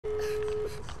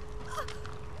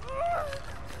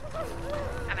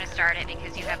I'm gonna start it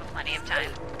because you have plenty of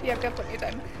time. Yeah, I've got plenty of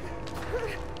time.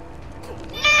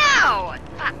 No!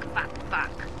 Fuck, fuck,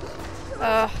 fuck.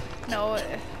 No.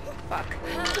 Fuck.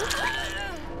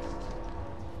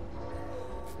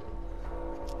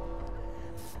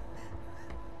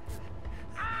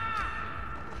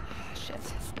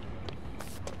 Shit.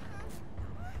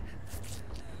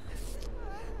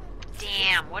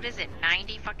 Damn, what is it?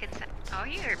 90 fucking cents? Oh,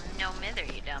 you're no mither,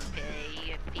 you dumb pig.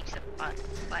 You piece of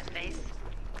butt face.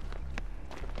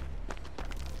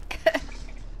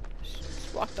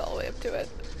 Just walked all the way up to it.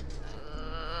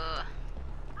 Ugh.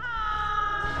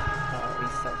 Oh,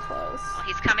 he's so close. Well,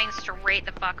 he's coming straight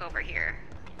the fuck over here.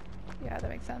 Yeah, that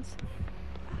makes sense.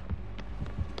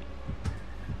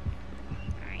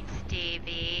 Alright,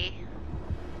 Stevie.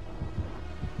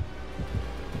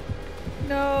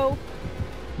 No.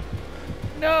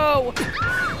 No!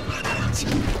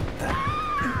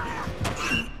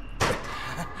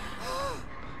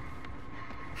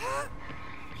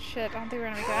 Shit, I don't think we're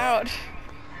gonna make it out.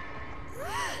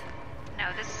 No,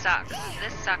 this sucks.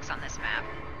 This sucks on this map.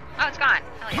 Oh, it's gone.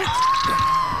 Hell yeah.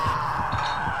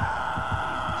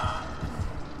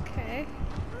 Okay.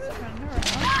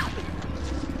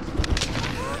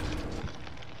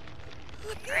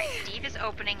 Alright, Steve is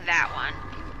opening that one.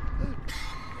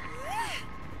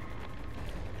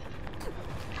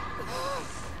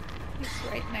 He's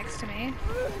right next to me.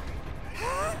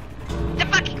 The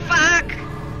fucking fuck!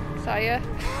 Saw ya?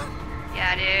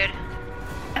 Yeah, dude.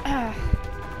 I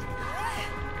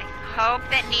hope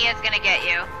that Nia's gonna get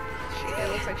you. It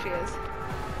looks like she is.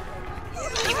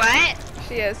 You what?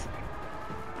 She is.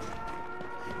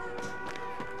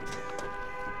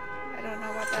 I don't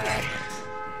know about that.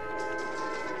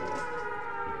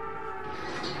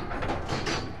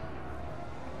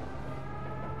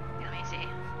 Let me see.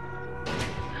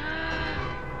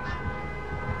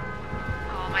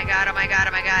 Oh my god, oh my god,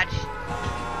 oh my god.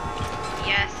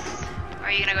 Yes.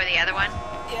 Are you gonna go to the other one?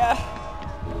 Yeah.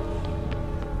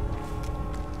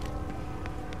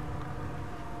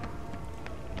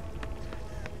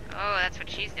 Oh, that's what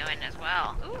she's doing as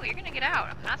well. Ooh, you're gonna get out.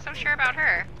 I'm not so sure about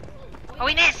her. Oh,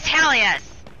 we missed! Hell yes!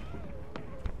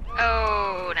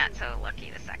 Oh, not so lucky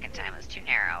the second time. It was too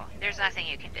narrow. There's nothing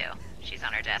you can do. She's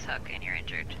on her death hook and you're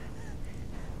injured.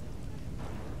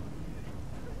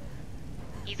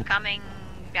 He's coming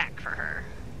back for her.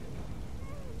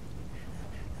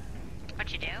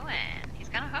 What you doing? He's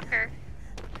gonna hook her.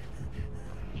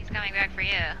 He's coming back for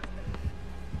you.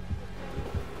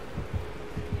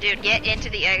 Dude, get into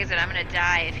the exit. I'm gonna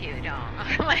die if you don't.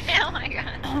 Oh my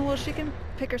god. Well, she can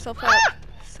pick herself up,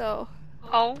 so...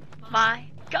 Oh my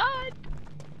god.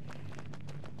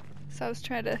 So I was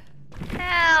trying to...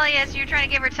 Hell yes, you're trying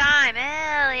to give her time.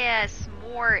 Hell yes.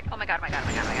 Mort. Oh my god, oh my god, oh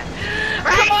my god, oh my god.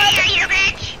 Right here, you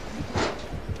bitch!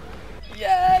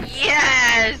 Yes!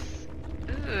 Yes!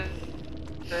 Ooh.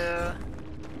 Ooh.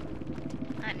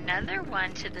 Another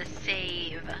one to the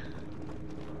save.